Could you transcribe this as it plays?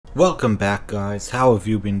Welcome back, guys. How have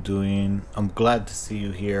you been doing? I'm glad to see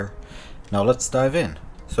you here. Now let's dive in.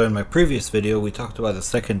 So in my previous video we talked about the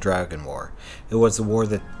Second Dragon War. It was a war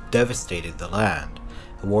that devastated the land.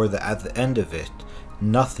 A war that at the end of it,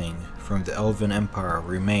 nothing from the Elven Empire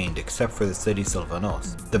remained except for the city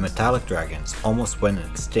Silvanesti. The metallic dragons almost went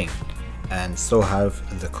extinct, and so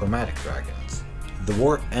have the chromatic dragons. The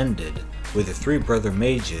war ended with the three brother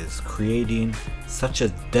mages creating such a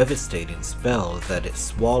devastating spell that it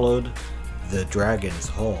swallowed the dragon's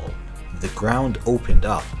hull. The ground opened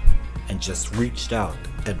up and just reached out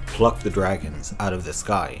and plucked the dragons out of the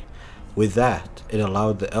sky. With that, it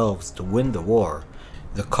allowed the elves to win the war.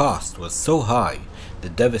 The cost was so high, the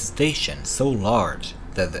devastation so large,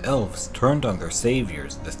 that the elves turned on their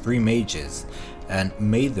saviors, the three mages, and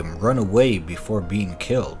made them run away before being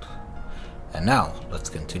killed. And now, let's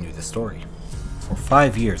continue the story. For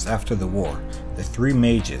 5 years after the war, the three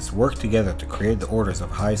mages worked together to create the orders of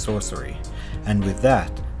high sorcery, and with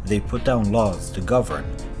that, they put down laws to govern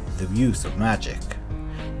the use of magic,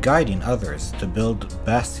 guiding others to build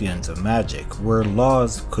bastions of magic where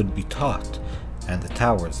laws could be taught, and the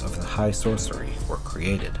towers of the high sorcery were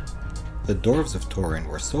created. The dwarves of Thorbadin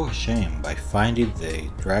were so ashamed by finding the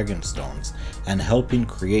dragon stones and helping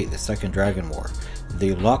create the Second Dragon War,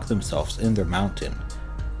 they locked themselves in their mountain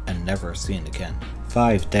and never seen again.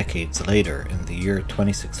 5 decades later, in the year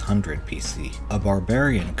 2600 BC, a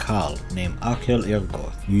barbarian Khal named Akel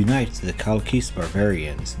Ergoth unites the Khalqis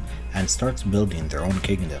barbarians and starts building their own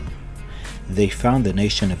kingdom. They found the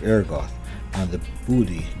nation of Ergoth on the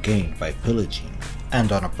booty gained by pillaging.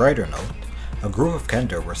 And on a brighter note, a group of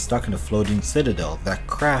Kender were stuck in a floating citadel that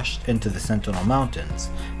crashed into the Sentinel Mountains,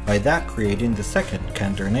 by that creating the second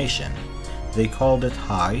Kender nation. They called it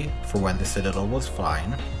High for when the citadel was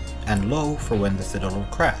flying, and Low for when the citadel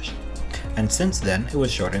crashed. And since then it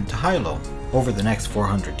was shortened to High-Low. Over the next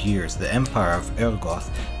 400 years, the empire of Ergoth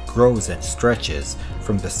grows and stretches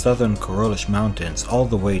from the southern Karolish mountains all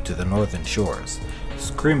the way to the northern shores.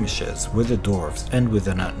 Skirmishes with the dwarves end with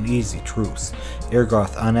an uneasy truce.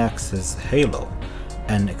 Ergoth annexes Halo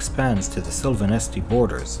and expands to the Silvanesti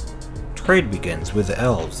borders. Trade begins with the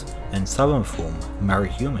elves, and some of whom marry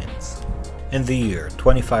humans. In the year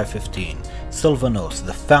 2515, Silvanos,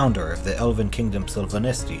 the founder of the elven kingdom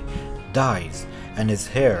Silvanesti, dies, and his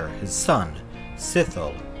heir, his son,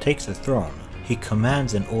 Sithal, takes the throne. He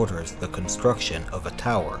commands and orders the construction of a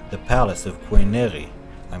tower, the palace of Qulinesti.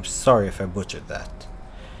 I'm sorry if I butchered that.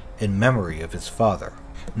 In memory of his father.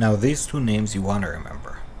 Now these two names you want to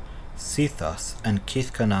remember. Sithas and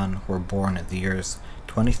Kithkanan were born in the years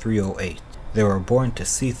 2308. They were born to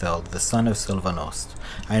Sithal, the son of Silvanost.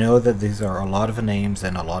 I know that these are a lot of names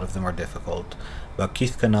and a lot of them are difficult, but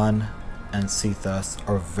Kithkanan and Sithas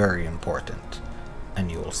are very important,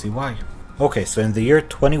 and you will see why. Okay, so in the year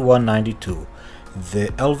 2192,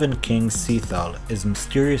 the elven king Sithal is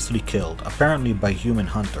mysteriously killed, apparently by human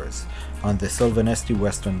hunters, on the Silvanesti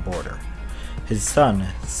western border. His son,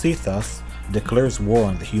 Sithas, declares war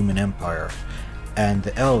on the human empire, and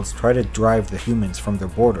the elves try to drive the humans from their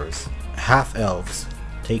borders. Half-elves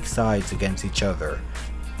take sides against each other.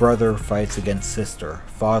 Brother fights against sister,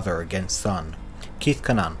 father against son.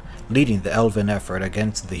 Kithkanan, leading the elven effort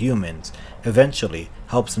against the humans, eventually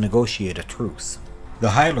helps negotiate a truce.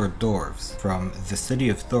 The High Lord dwarves from the city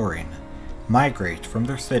of Thorbadin migrate from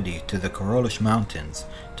their city to the Karolish mountains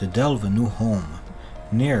to delve a new home,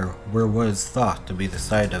 near where was thought to be the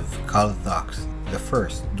site of Kalthax, the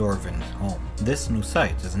first dwarven home. This new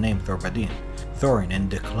site is named Thorbadin. Thorbadin, in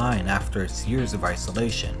decline after its years of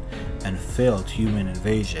isolation and failed human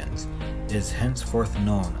invasions, is henceforth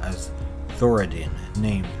known as Thorbadin,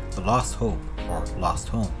 named the Lost Hope or Lost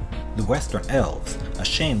Home. The Western Elves,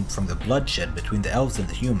 ashamed from the bloodshed between the elves and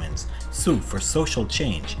the humans, sue for social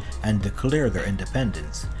change and declare their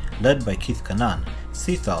independence. Led by Kithkanan,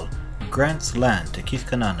 Sithal grants land to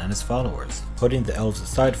Kithkanan and his followers. Putting the elves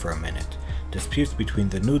aside for a minute, disputes between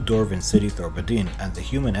the new dwarven city Thorbadin and the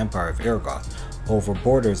human empire of Ergoth over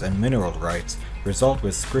borders and mineral rights result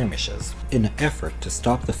with skirmishes. In an effort to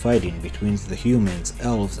stop the fighting between the humans,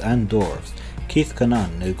 elves, and dwarves,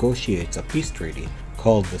 Kithkanan negotiates a peace treaty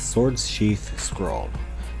called the Sword's Sheath Scroll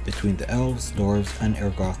between the elves, dwarves, and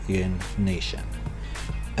Ergothian nation.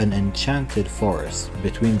 An enchanted forest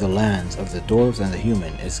between the lands of the dwarves and the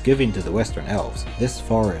human is given to the western elves. This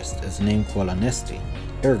forest is named Qulinesti.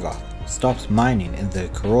 Ergoth stops mining in the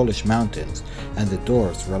Karolish mountains, and the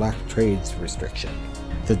dwarves relax trades restriction.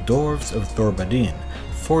 The dwarves of Thorbadin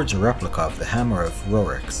forge a replica of the hammer of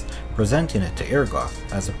Rorix, presenting it to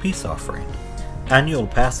Ergoth as a peace offering. Annual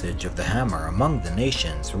passage of the hammer among the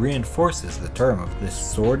nations reinforces the term of this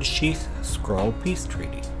Sword Sheath Scroll Peace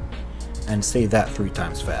Treaty. and say that 3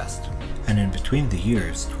 times fast. And in between the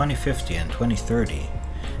years 2050 and 2030,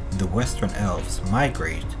 the Western Elves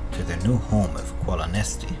migrate to their new home of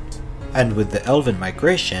Qulinesti. And with the Elven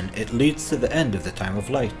migration, it leads to the end of the Time of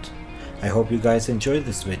Light. I hope you guys enjoyed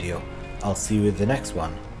this video. I'll see you in the next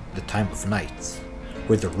one, the Time of Nights,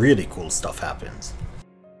 where the really cool stuff happens.